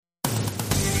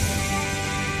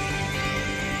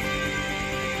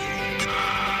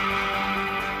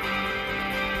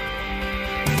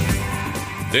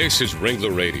This is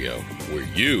Ringler Radio, where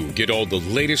you get all the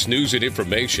latest news and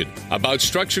information about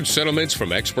structured settlements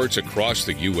from experts across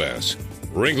the U.S.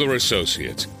 Ringler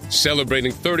Associates,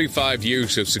 celebrating 35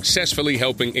 years of successfully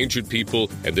helping injured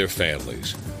people and their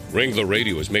families. Ringler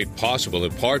Radio is made possible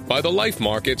in part by the life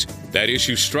markets that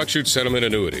issue structured settlement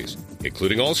annuities,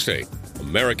 including Allstate,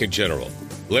 American General,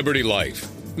 Liberty Life,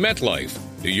 MetLife,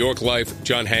 New York Life,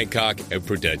 John Hancock, and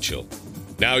Prudential.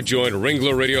 Now join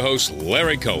Ringler Radio host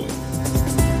Larry Cohen.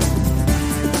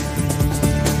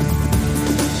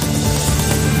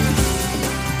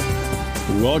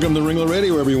 Welcome to Ringler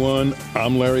Radio, everyone.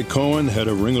 I'm Larry Cohen, head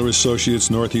of Ringler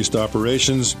Associates Northeast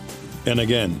Operations. And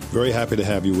again, very happy to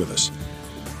have you with us.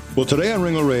 Well, today on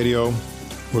Ringler Radio,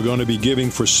 we're going to be giving,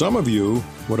 for some of you,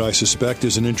 what I suspect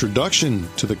is an introduction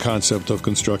to the concept of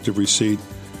constructive receipt.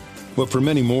 But for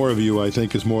many more of you, I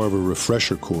think is more of a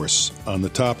refresher course on the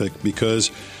topic, because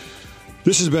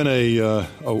this has been a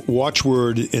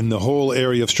watchword in the whole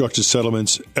area of structured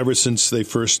settlements ever since they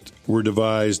first were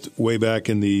devised way back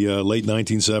in the late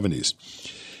 1970s.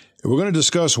 We're going to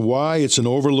discuss why it's an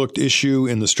overlooked issue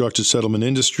in the structured settlement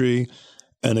industry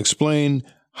and explain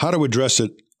how to address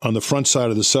it on the front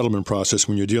side of the settlement process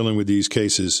when you're dealing with these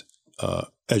cases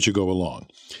as you go along.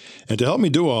 And to help me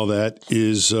do all that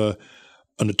is an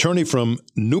attorney from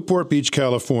Newport Beach,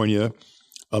 California,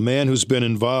 a man who's been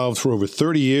involved for over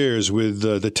 30 years with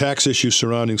the tax issues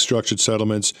surrounding structured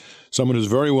settlements, someone who's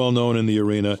very well known in the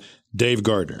arena, Dave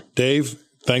Gardner. Dave,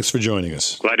 thanks for joining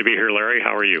us. Glad to be here, Larry.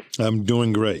 How are you? I'm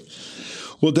doing great.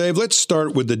 Well, Dave, let's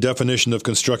start with the definition of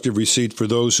constructive receipt for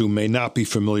those who may not be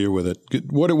familiar with it.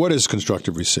 What is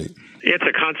constructive receipt? It's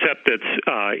a concept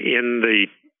that's in the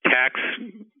tax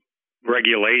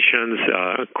regulations.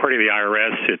 According to the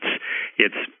IRS,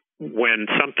 it's when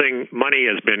money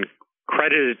has been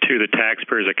credited to the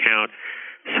taxpayer's account,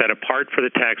 set apart for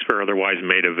the taxpayer, otherwise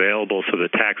made available so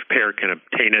the taxpayer can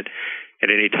obtain it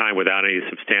at any time without any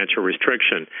substantial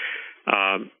restriction.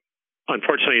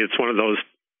 Unfortunately, it's one of those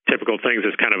typical things.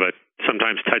 It's kind of a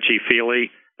sometimes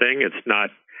touchy-feely thing.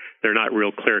 They're not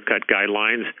real clear-cut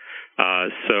guidelines.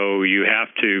 So you have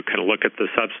to kind of look at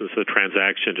the substance of the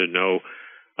transaction to know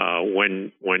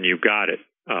when you got it.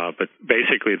 But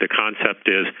basically, the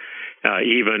concept is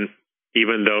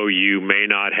even though you may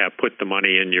not have put the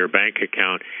money in your bank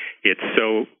account, it's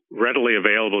so readily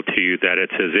available to you that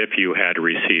it's as if you had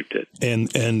received it.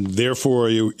 And therefore,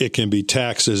 it can be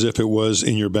taxed as if it was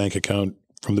in your bank account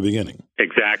from the beginning.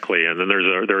 Exactly. And then there's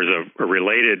a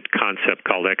related concept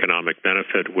called economic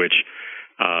benefit, which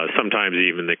sometimes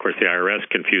even, of course, the IRS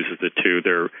confuses the two.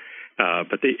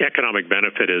 But the economic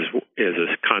benefit is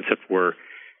a concept where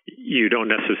you don't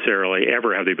necessarily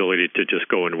ever have the ability to just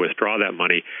go and withdraw that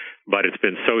money, but it's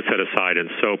been so set aside and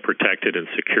so protected and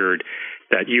secured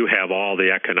that you have all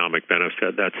the economic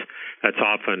benefit. That's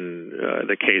often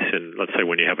the case in, let's say,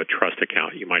 when you have a trust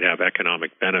account. You might have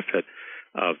economic benefit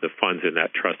of the funds in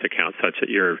that trust account such that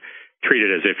you're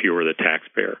treated as if you were the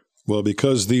taxpayer. Well,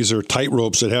 because these are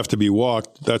tightropes that have to be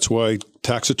walked, that's why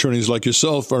tax attorneys like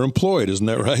yourself are employed, isn't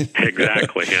that right?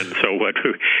 Exactly. And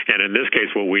and in this case,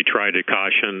 what we try to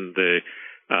caution the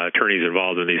attorneys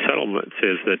involved in these settlements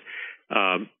is that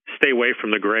stay away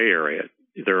from the gray area.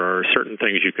 There are certain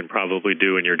things you can probably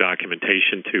do in your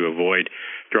documentation to avoid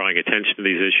drawing attention to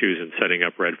these issues and setting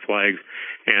up red flags,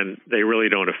 and they really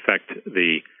don't affect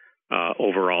the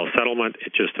overall settlement.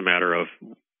 It's just a matter of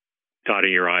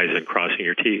dotting your I's and crossing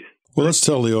your T's. Well, let's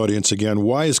tell the audience again,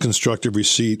 why is constructive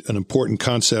receipt an important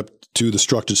concept to the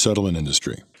structured settlement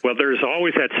industry? Well, there's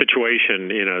always that situation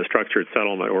in a structured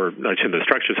settlement, or not in the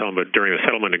structured settlement, but during the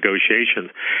settlement negotiations,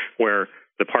 where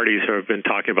the parties have been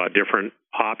talking about different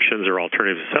options or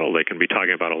alternatives to settle. They can be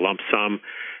talking about a lump sum,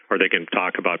 or they can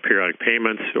talk about periodic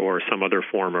payments or some other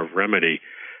form of remedy.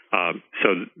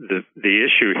 So the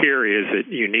issue here is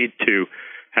that you need to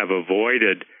have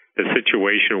avoided the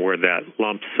situation where that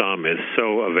lump sum is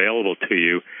so available to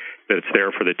you that it's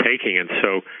there for the taking. And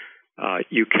so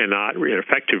you cannot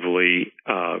effectively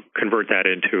convert that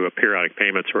into a periodic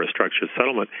payments or a structured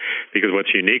settlement, because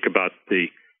what's unique about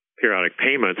the periodic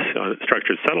payments on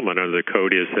structured settlement under the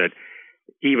code is that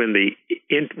even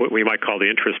what we might call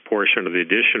the interest portion of the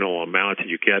additional amount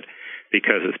that you get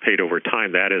because it's paid over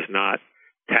time, that is not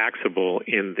taxable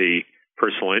in the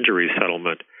personal injury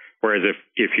settlement. Whereas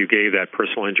if you gave that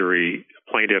personal injury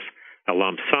plaintiff a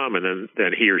lump sum and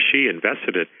then he or she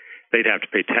invested it, they'd have to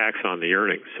pay tax on the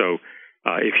earnings. So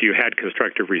if you had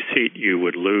constructive receipt, you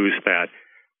would lose that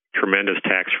tremendous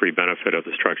tax-free benefit of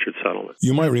the structured settlement.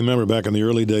 You might remember back in the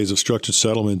early days of structured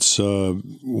settlements,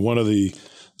 one of the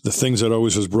the things that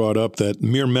always was brought up, that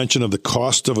mere mention of the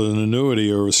cost of an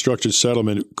annuity or a structured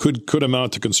settlement could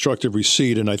amount to constructive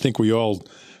receipt, and I think we all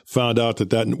found out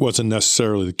that wasn't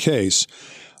necessarily the case.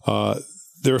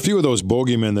 There are a few of those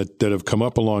bogeymen that have come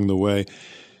up along the way.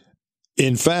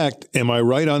 In fact, am I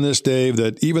right on this, Dave,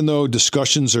 that even though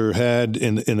discussions are had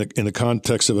in the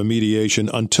context of a mediation,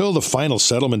 until the final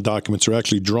settlement documents are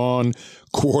actually drawn,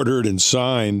 quartered, and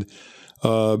signed,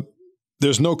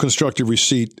 there's no constructive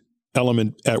receipt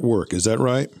element at work. Is that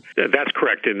right? That's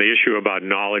correct. And the issue about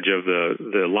knowledge of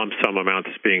the lump sum amount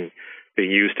that's being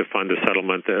used to fund the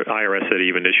settlement, the IRS had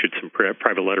even issued some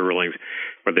private letter rulings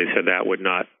where they said that would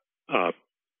not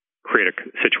create a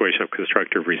situation of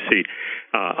constructive receipt.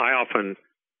 I often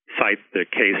cite the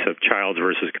case of Childs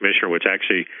versus Commissioner, which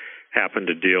actually happened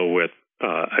to deal with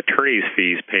attorney's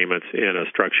fees payments in a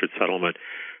structured settlement.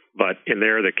 But in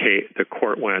there, the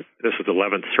court went, this was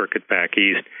 11th Circuit back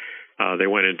east, they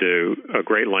went into a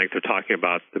great length of talking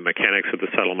about the mechanics of the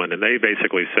settlement, and they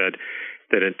basically said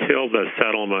that until the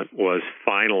settlement was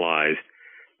finalized,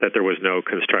 that there was no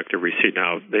constructive receipt.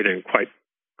 Now, they didn't quite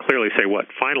clearly say what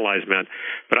finalized meant,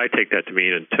 but I take that to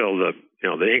mean until the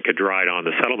ink had dried on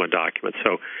the settlement document.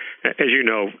 So, as you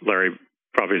know, Larry,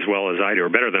 probably as well as I do,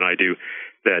 or better than I do,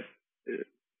 that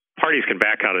parties can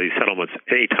back out of these settlements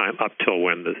anytime up till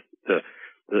when the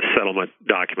settlement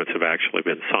documents have actually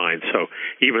been signed. So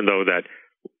even though that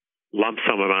lump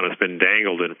sum amount has been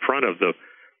dangled in front of the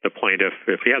plaintiff,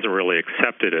 if he hasn't really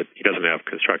accepted it, he doesn't have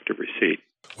constructive receipt.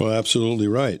 Well, absolutely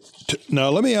right. Now,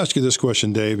 let me ask you this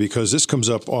question, Dave, because this comes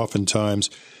up oftentimes.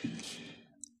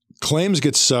 Claims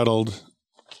get settled,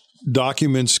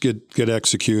 documents get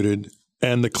executed,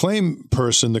 and the claim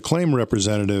person, the claim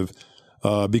representative,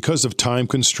 because of time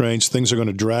constraints, things are going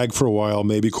to drag for a while.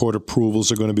 Maybe court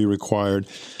approvals are going to be required.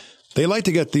 They like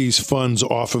to get these funds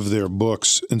off of their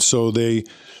books, and so they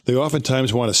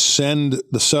oftentimes want to send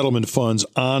the settlement funds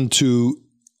onto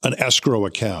an escrow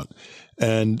account.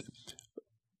 And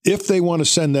if they want to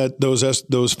send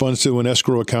those funds to an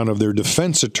escrow account of their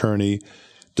defense attorney,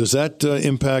 does that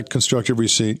impact constructive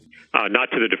receipt? Not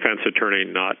to the defense attorney,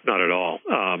 not at all.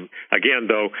 Again,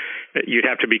 though, you'd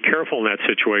have to be careful in that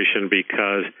situation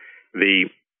because the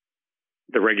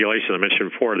regulations I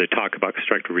mentioned before, they talk about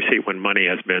constructive receipt when money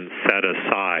has been set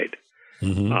aside.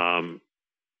 Mm-hmm.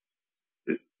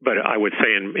 But I would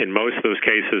say in most of those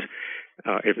cases,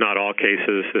 if not all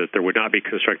cases, that there would not be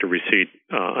constructive receipt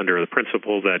under the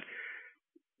principle that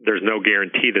there's no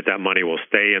guarantee that money will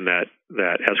stay in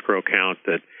that escrow account,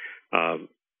 that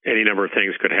any number of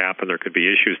things could happen. There could be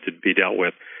issues to be dealt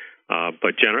with.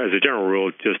 But as a general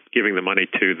rule, just giving the money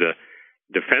to the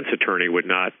defense attorney would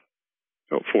not,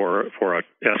 for an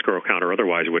escrow account or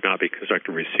otherwise, would not be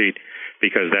constructive receipt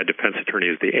because that defense attorney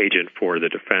is the agent for the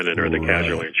defendant or the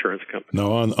casualty insurance company.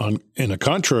 Now, in a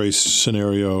contrary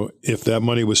scenario, if that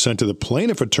money was sent to the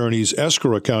plaintiff attorney's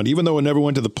escrow account, even though it never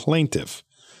went to the plaintiff,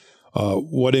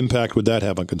 what impact would that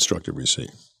have on constructive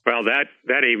receipt? Well, that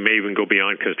may even go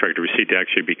beyond constructive receipt to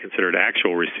actually be considered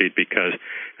actual receipt because,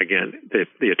 again,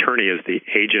 the attorney is the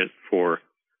agent for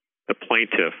the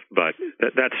plaintiff. But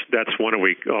that's one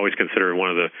we always consider one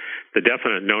of the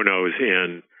definite no-nos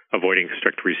in avoiding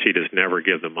constructive receipt is never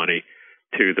give the money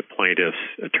to the plaintiff's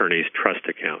attorney's trust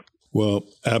account. Well,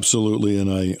 absolutely,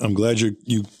 and I'm glad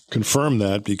you confirmed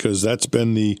that because that's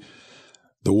been the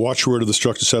watchword of the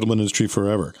structured settlement industry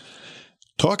forever.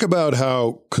 Talk about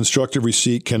how constructive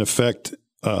receipt can affect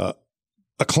a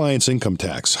client's income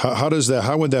tax.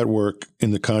 How would that work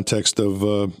in the context of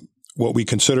what we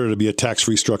consider to be a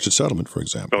tax-free structured settlement, for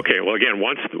example? Okay. Well, again,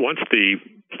 once the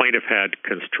plaintiff had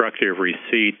constructive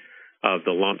receipt of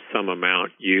the lump sum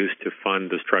amount used to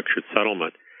fund the structured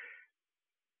settlement,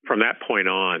 from that point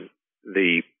on,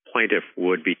 the plaintiff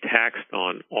would be taxed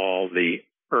on all the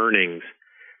earnings.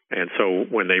 And so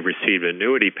when they received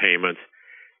annuity payments,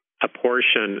 a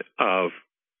portion of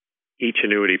each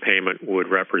annuity payment would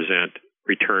represent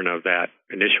return of that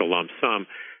initial lump sum,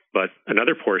 but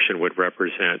another portion would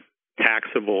represent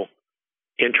taxable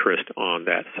interest on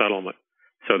that settlement.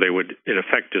 So they would, in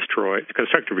effect,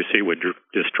 constructive receipt would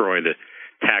destroy the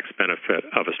tax benefit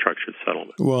of a structured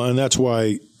settlement. Well, and that's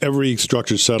why every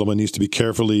structured settlement needs to be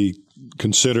carefully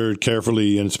considered,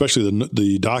 and especially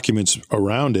the documents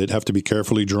around it have to be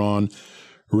carefully drawn,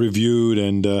 reviewed,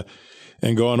 and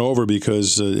gone over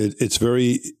because it's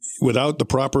very, without the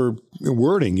proper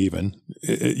wording even,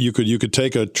 you could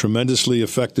take a tremendously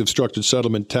effective structured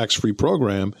settlement tax-free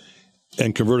program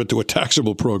and convert it to a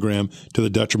taxable program to the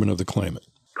detriment of the claimant.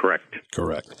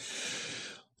 Correct.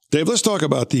 Dave, let's talk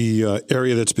about the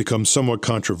area that's become somewhat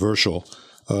controversial,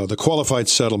 the Qualified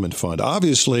Settlement Fund.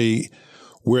 Obviously,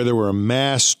 where there were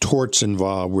mass torts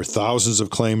involved, where thousands of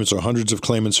claimants or hundreds of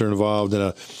claimants are involved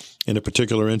in a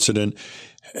particular incident,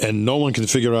 and no one can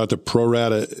figure out the pro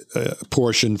rata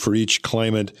portion for each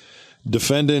claimant,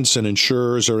 defendants and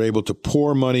insurers are able to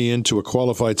pour money into a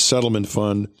qualified settlement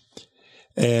fund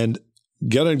and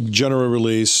get a general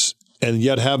release, and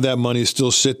yet have that money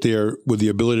still sit there with the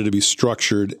ability to be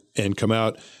structured and come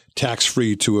out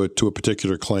tax-free to a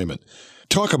particular claimant.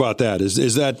 Talk about that.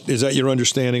 Is that your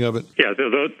understanding of it? Yeah,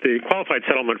 the qualified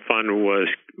settlement fund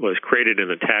was created in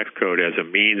the tax code as a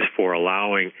means for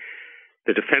allowing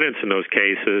the defendants in those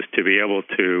cases to be able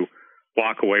to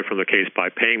walk away from the case by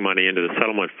paying money into the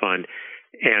settlement fund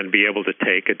and be able to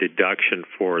take a deduction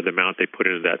for the amount they put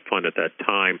into that fund at that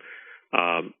time.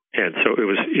 And so it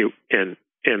was, and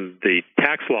the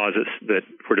tax laws that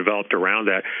were developed around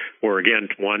that were, again,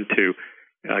 one, to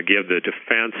give the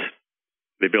defense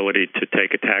the ability to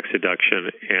take a tax deduction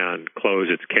and close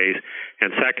its case,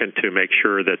 and second, to make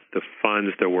sure that the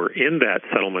funds that were in that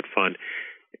settlement fund,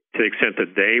 to the extent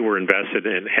that they were invested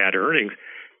and had earnings,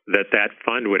 that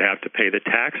fund would have to pay the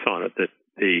tax on it. That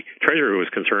the Treasury was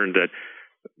concerned that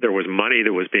there was money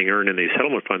that was being earned in these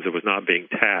settlement funds that was not being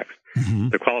taxed.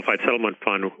 Mm-hmm. The qualified settlement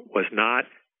fund was not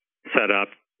set up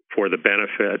for the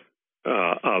benefit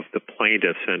of the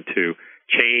plaintiffs and to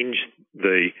change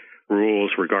the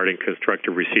rules regarding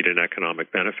constructive receipt and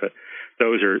economic benefit.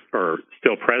 Those are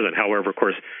still present. However, of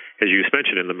course, as you just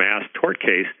mentioned, in the mass tort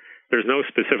case, there's no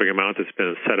specific amount that's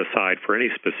been set aside for any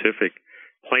specific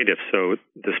plaintiff. So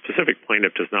the specific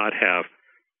plaintiff does not have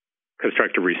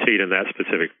constructive receipt, and that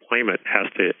specific claimant has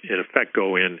to, in effect,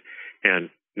 go in and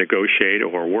negotiate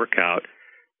or work out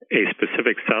a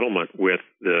specific settlement with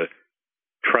the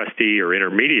trustee or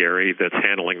intermediary that's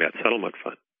handling that settlement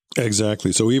fund.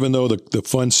 Exactly. So even though the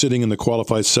funds sitting in the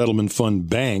qualified settlement fund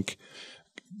bank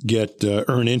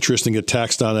earn interest and get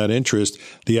taxed on that interest,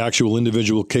 the actual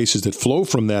individual cases that flow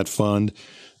from that fund,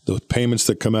 the payments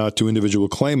that come out to individual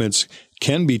claimants,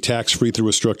 can be tax-free through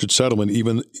a structured settlement,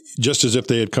 even just as if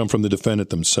they had come from the defendant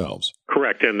themselves.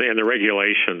 Correct. And the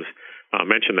regulations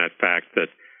mention that fact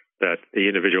that the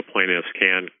individual plaintiffs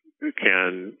can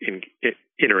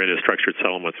enter into structured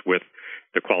settlements with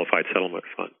the qualified settlement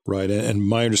fund. Right. And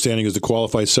my understanding is the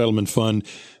qualified settlement fund,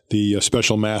 the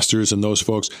special masters and those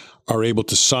folks are able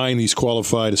to sign these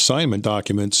qualified assignment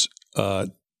documents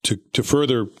to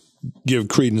further give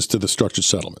credence to the structured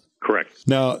settlement. Correct.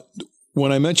 Now,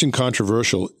 when I mention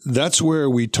controversial, that's where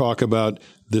we talk about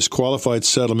this qualified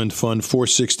settlement fund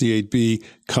 468B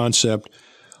concept.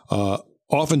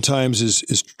 Oftentimes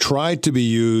is tried to be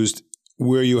used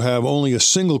where you have only a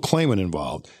single claimant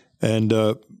involved. And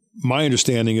my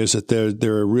understanding is that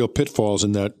there are real pitfalls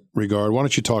in that regard. Why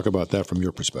don't you talk about that from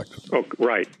your perspective? Oh,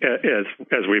 right.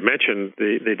 As we mentioned,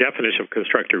 the definition of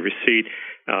constructive receipt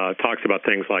talks about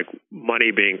things like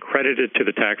money being credited to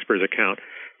the taxpayer's account,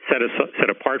 set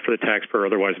apart for the taxpayer,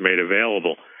 otherwise made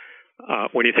available.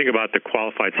 When you think about the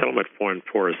qualified settlement fund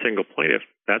for a single plaintiff,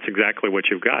 that's exactly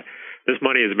what you've got. This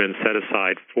money has been set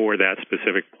aside for that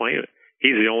specific plaintiff.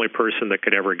 He's the only person that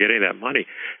could ever get any of that money.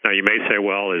 Now, you may say,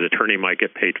 well, his attorney might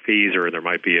get paid fees or there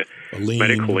might be a lien.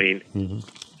 Medical lien. Mm-hmm.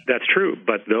 That's true,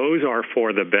 but those are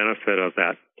for the benefit of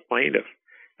that plaintiff.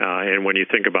 And when you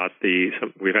think about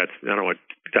we've had, I don't want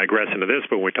to digress into this,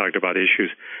 but when we talked about issues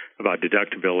about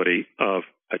deductibility of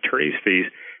attorney's fees,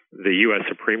 the U.S.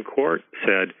 Supreme Court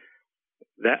said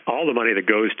that all the money that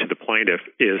goes to the plaintiff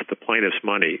is the plaintiff's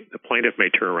money. The plaintiff may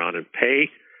turn around and pay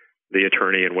the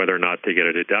attorney and whether or not they get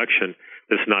a deduction.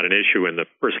 This is not an issue in the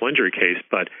personal injury case,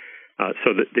 but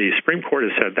so the Supreme Court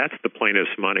has said that's the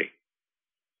plaintiff's money.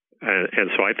 And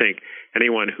so I think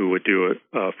anyone who would do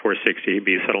a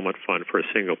 460B settlement fund for a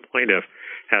single plaintiff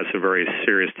has some very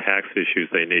serious tax issues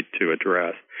they need to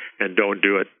address, and don't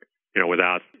do it,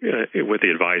 without with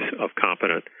the advice of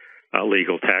competent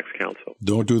legal tax counsel.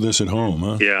 Don't do this at home,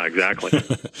 huh? Yeah, exactly.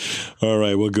 All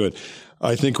right. Well, good.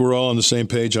 I think we're all on the same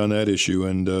page on that issue,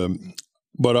 and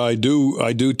but I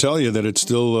do tell you that it's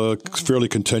still a fairly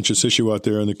contentious issue out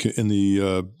there in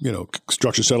the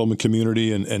structured settlement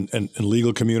community and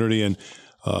legal community, and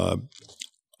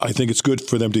I think it's good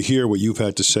for them to hear what you've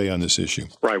had to say on this issue.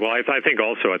 Right. Well, I think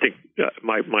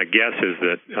my guess is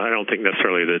that I don't think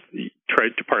necessarily that the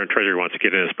Department of Treasury wants to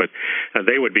get in this, but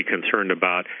they would be concerned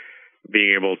about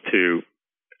being able to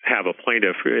have a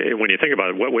plaintiff. When you think about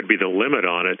it, what would be the limit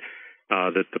on it?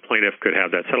 That the plaintiff could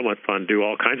have that settlement fund do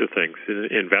all kinds of things,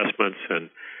 investments and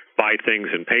buy things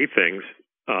and pay things,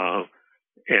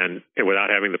 and without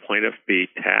having the plaintiff be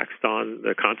taxed on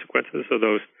the consequences of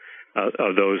those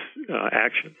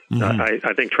actions. Mm-hmm.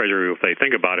 I think Treasury, if they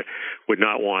think about it, would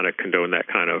not want to condone that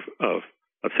kind of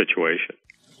situation.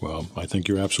 Well, I think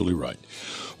you're absolutely right.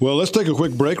 Well, let's take a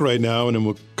quick break right now, and then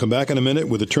we'll come back in a minute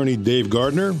with attorney Dave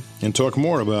Gardner and talk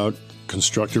more about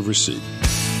constructive receipt.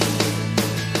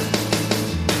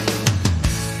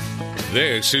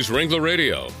 This is Ringler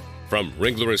Radio from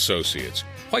Ringler Associates.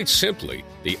 Quite simply,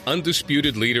 the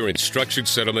undisputed leader in structured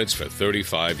settlements for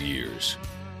 35 years.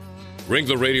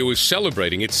 Ringler Radio is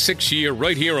celebrating its 6th year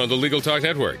right here on the Legal Talk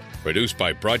Network, produced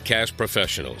by broadcast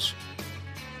professionals.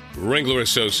 Ringler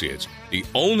Associates, the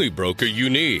only broker you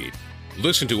need.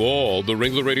 Listen to all the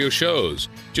Ringler Radio shows.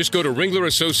 Just go to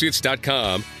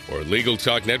ringlerassociates.com or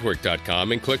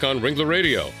LegalTalkNetwork.com and click on Ringler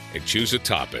Radio and choose a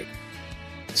topic.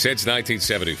 Since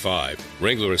 1975,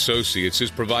 Ringler Associates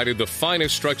has provided the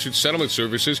finest structured settlement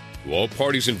services to all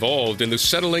parties involved in the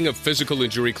settling of physical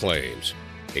injury claims.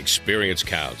 Experience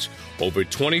counts. Over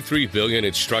 $23 billion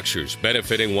in structures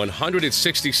benefiting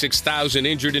 166,000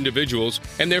 injured individuals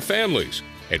and their families,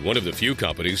 and one of the few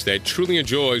companies that truly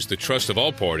enjoys the trust of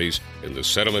all parties in the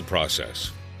settlement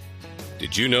process.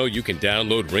 Did you know you can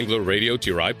download Ringler Radio to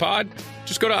your iPod?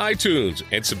 Just go to iTunes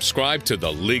and subscribe to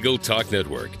the Legal Talk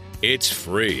Network. It's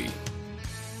free.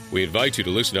 We invite you to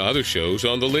listen to other shows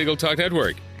on the Legal Talk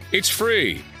Network. It's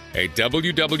free at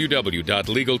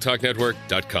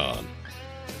www.LegalTalkNetwork.com.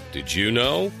 Did you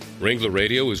know Ringler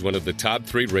Radio is one of the top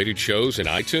 3 rated shows in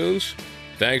iTunes?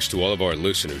 Thanks to all of our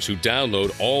listeners who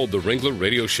download all the Ringler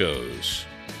Radio shows.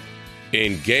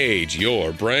 Engage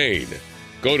your brain.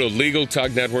 Go to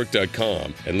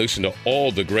LegalTalkNetwork.com and listen to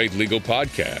all the great legal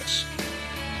podcasts.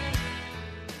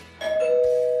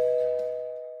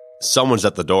 Someone's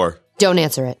at the door. Don't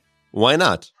answer it. Why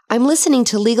not? I'm listening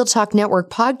to Legal Talk Network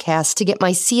podcasts to get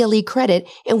my CLE credit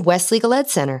in West Legal Ed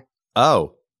Center.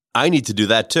 Oh, I need to do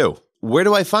that too. Where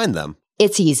do I find them?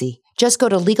 It's easy. Just go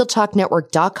to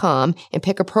LegalTalkNetwork.com and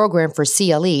pick a program for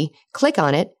CLE, click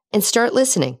on it, and start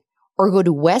listening. Or go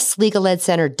to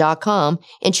WestLegalEdCenter.com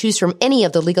and choose from any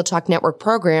of the Legal Talk Network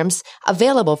programs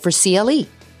available for CLE.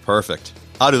 Perfect.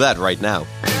 I'll do that right now.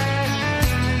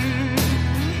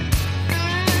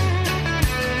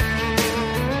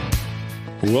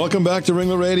 Welcome back to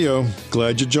Ringler Radio.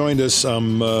 Glad you joined us.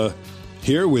 I'm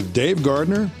here with Dave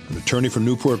Gardner, an attorney from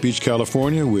Newport Beach,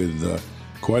 California, with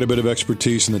quite a bit of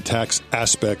expertise in the tax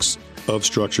aspects of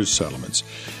structured settlements.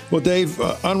 Well, Dave,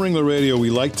 on Ringler Radio,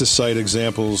 we like to cite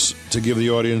examples to give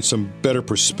the audience some better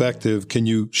perspective. Can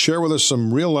you share with us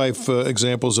some real-life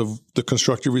examples of the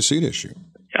constructive receipt issue?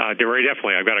 Very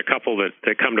definitely. I've got a couple that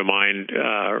come to mind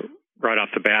right off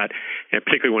the bat, and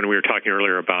particularly when we were talking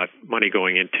earlier about money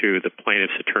going into the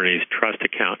plaintiff's attorney's trust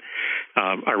account.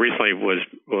 I recently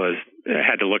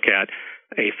had to look at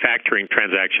a factoring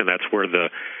transaction. That's where the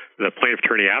plaintiff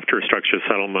attorney, after a structured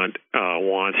settlement,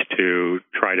 wants to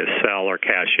try to sell or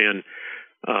cash in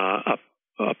a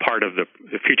part of the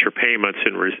future payments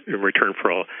in return for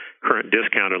a current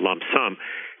discounted lump sum.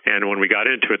 And when we got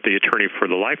into it, the attorney for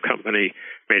the life company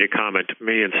made a comment to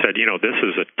me and said, this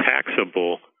is a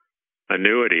taxable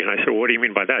annuity. And I said, what do you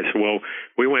mean by that? I said, well,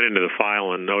 we went into the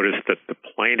file and noticed that the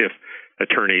plaintiff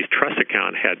attorney's trust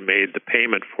account had made the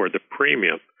payment for the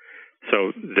premium.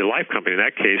 So the life company in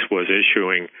that case was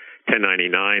issuing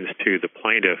 1099s to the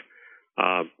plaintiff,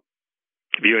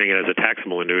 viewing it as a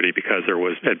taxable annuity because there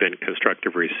had been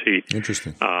constructive receipt.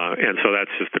 Interesting. And so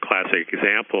that's just a classic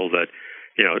example that,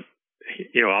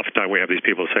 oftentimes we have these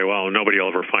people say, well, nobody will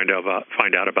ever find out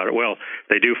about it. Well,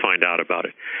 they do find out about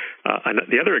it. And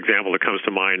the other example that comes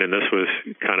to mind, and this was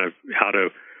kind of how to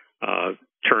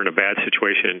turn a bad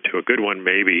situation into a good one,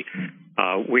 maybe.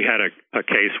 We had a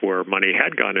case where money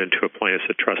had gone into a plaintiff's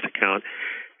trust account,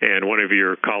 and one of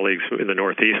your colleagues in the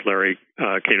Northeast, Larry,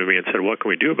 came to me and said, what can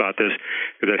we do about this?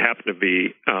 Because it happened to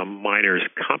be minors'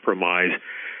 compromise.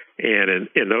 And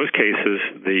in those cases,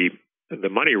 the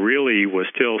money really was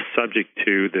still subject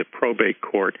to the probate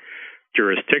court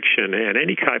jurisdiction, and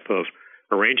any type of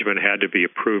arrangement had to be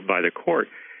approved by the court.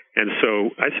 And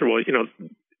so I said, well,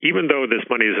 even though this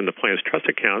money is in the plaintiff's trust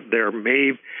account,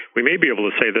 we may be able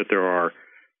to say that there are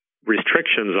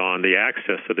restrictions on the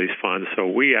access to these funds. So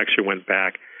we actually went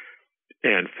back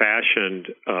and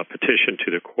fashioned a petition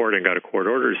to the court and got a court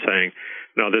order saying,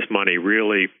 no, this money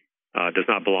really does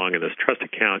not belong in this trust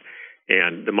account,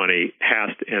 and the money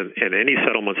and any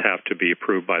settlements have to be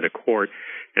approved by the court.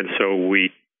 And so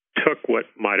we took what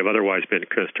might have otherwise been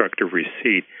constructive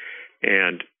receipt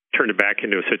and turned it back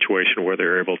into a situation where they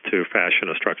were able to fashion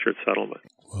a structured settlement.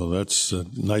 Well, that's a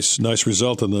nice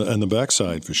result on the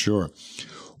backside for sure.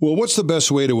 Well, what's the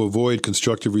best way to avoid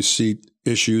constructive receipt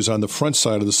issues on the front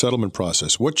side of the settlement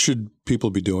process? What should people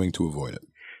be doing to avoid it?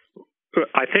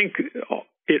 I think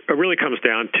it really comes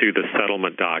down to the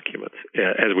settlement documents.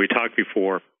 As we talked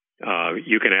before,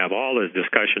 You can have all the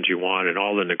discussions you want and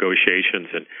all the negotiations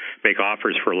and make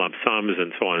offers for lump sums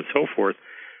and so on and so forth,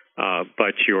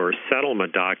 but your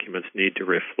settlement documents need to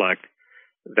reflect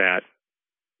that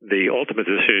the ultimate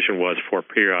decision was for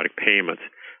periodic payments.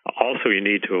 Also, you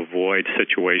need to avoid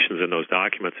situations in those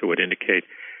documents that would indicate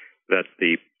that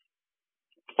the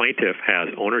plaintiff has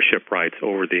ownership rights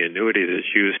over the annuity that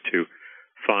is used to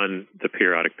fund the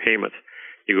periodic payments.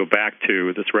 You go back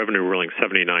to this Revenue Ruling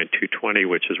 79-220,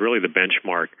 which is really the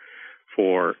benchmark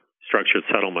for structured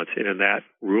settlements. And in that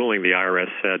ruling, the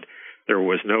IRS said there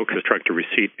was no constructive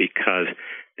receipt because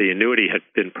the annuity had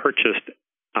been purchased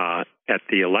at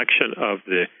the election of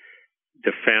the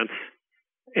defense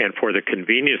and for the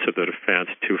convenience of the defense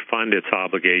to fund its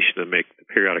obligation to make the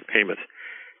periodic payments.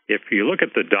 If you look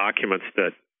at the documents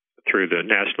that through the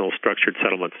National Structured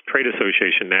Settlements Trade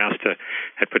Association, NASTA,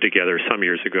 had put together some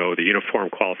years ago, the Uniform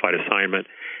Qualified Assignment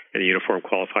and the Uniform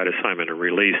Qualified Assignment and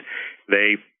Release,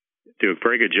 they do a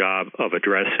very good job of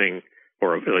addressing,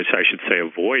 or at least I should say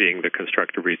avoiding, the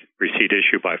constructive receipt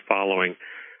issue by following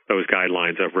those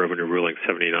guidelines of Revenue Ruling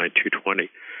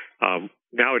 79-220.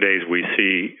 Nowadays, we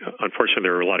see, unfortunately,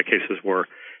 there are a lot of cases where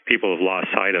people have lost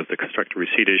sight of the constructive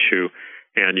receipt issue,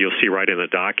 and you'll see right in the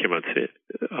documents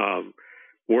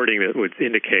wording that would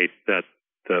indicate that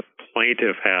the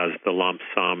plaintiff has the lump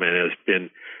sum and has been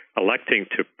electing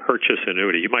to purchase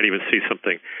annuity. You might even see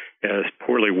something as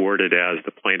poorly worded as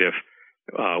the plaintiff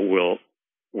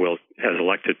has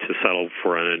elected to settle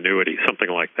for an annuity, something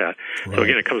like that. Right. So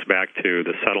again, it comes back to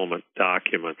the settlement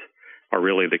documents are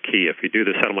really the key. If you do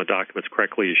the settlement documents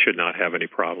correctly, you should not have any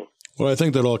problem. Well, I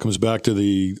think that all comes back to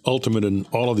the ultimate in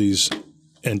all of these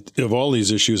and of all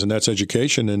these issues, and that's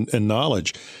education and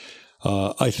knowledge.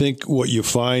 I think what you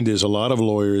find is a lot of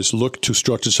lawyers look to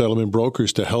structured settlement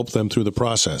brokers to help them through the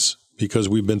process because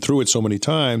we've been through it so many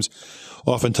times.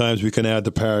 Oftentimes we can add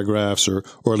the paragraphs or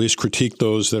at least critique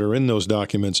those that are in those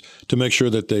documents to make sure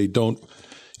that they don't,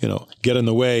 get in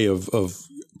the way of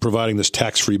providing this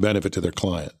tax-free benefit to their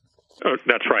client. Oh,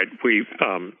 that's right.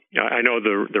 I know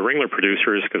the Ringler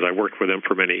producers, because I worked with them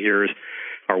for many years,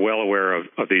 are well aware of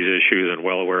these issues and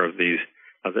well aware of these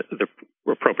the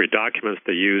appropriate documents.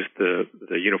 They use the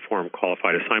Uniform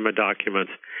Qualified Assignment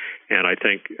documents, and I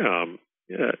think and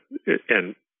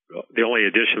the only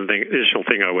additional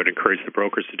thing I would encourage the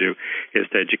brokers to do is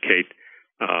to educate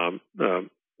the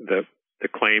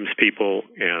claims people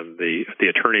and the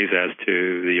attorneys as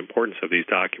to the importance of these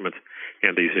documents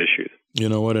and these issues. You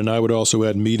know what? And I would also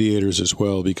add mediators as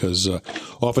well, because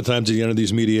oftentimes at the end of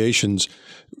these mediations,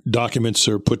 documents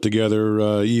are put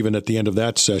together even at the end of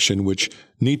that session, which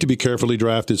need to be carefully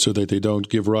drafted so that they don't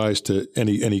give rise to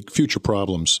any future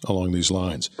problems along these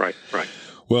lines. Right.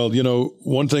 Well,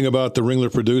 one thing about the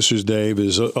Ringler producers, Dave,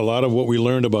 is a lot of what we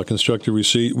learned about constructive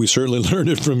receipt, we certainly learned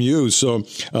it from you. So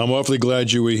I'm awfully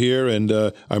glad you were here. And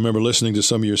I remember listening to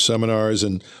some of your seminars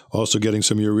and also getting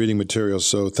some of your reading materials.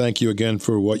 So thank you again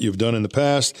for what you've done in the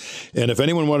past. And if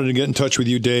anyone wanted to get in touch with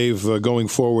you, Dave, going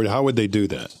forward, how would they do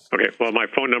that? Okay. Well, my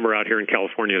phone number out here in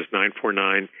California is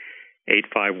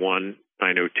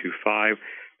 949-851-9025.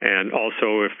 And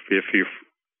also, if you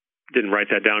didn't write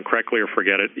that down correctly or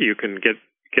forget it, you can get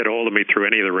a hold of me through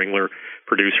any of the Ringler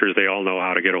producers. They all know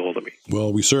how to get a hold of me.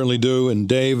 Well, we certainly do. And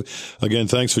Dave, again,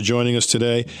 thanks for joining us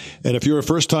today. And if you're a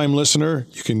first-time listener,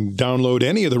 you can download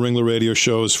any of the Ringler Radio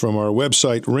shows from our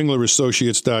website,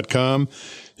 ringlerassociates.com.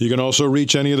 You can also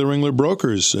reach any of the Ringler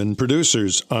brokers and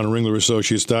producers on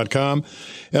ringlerassociates.com.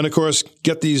 And, of course,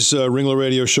 get these Ringler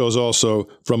Radio shows also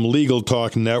from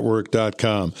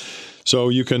LegalTalkNetwork.com. So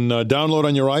you can download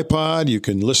on your iPod, you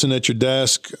can listen at your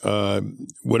desk,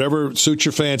 whatever suits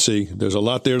your fancy. There's a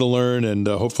lot there to learn, and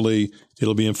hopefully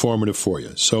it'll be informative for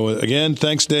you. So again,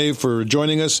 thanks, Dave, for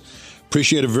joining us.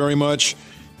 Appreciate it very much.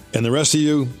 And the rest of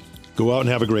you, go out and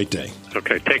have a great day.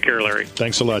 Okay, take care, Larry.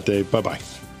 Thanks a lot, Dave. Bye-bye.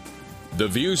 The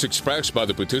views expressed by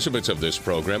the participants of this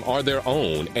program are their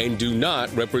own and do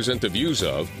not represent the views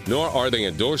of, nor are they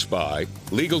endorsed by,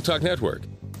 Legal Talk Network,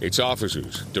 its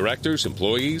officers, directors,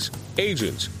 employees,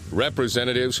 agents,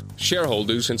 representatives,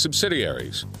 shareholders, and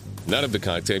subsidiaries. None of the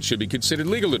content should be considered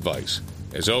legal advice.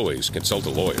 As always, consult a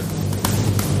lawyer.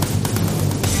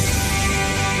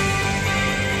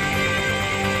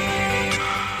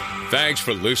 Thanks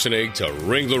for listening to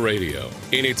Ringler Radio.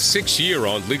 In its 6th year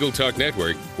on Legal Talk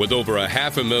Network with over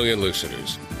 500,000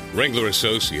 listeners. Ringler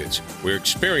Associates, where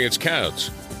experience counts.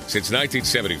 Since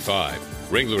 1975,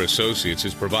 Ringler Associates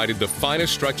has provided the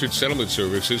finest structured settlement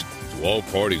services to all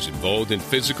parties involved in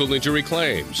physical injury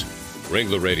claims.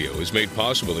 Ringler Radio is made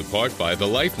possible in part by the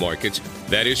life markets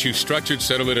that issue structured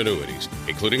settlement annuities,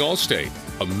 including Allstate,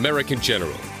 American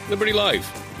General, Liberty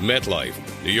Life,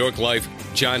 MetLife, New York Life,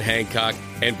 John Hancock,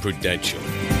 and Prudential.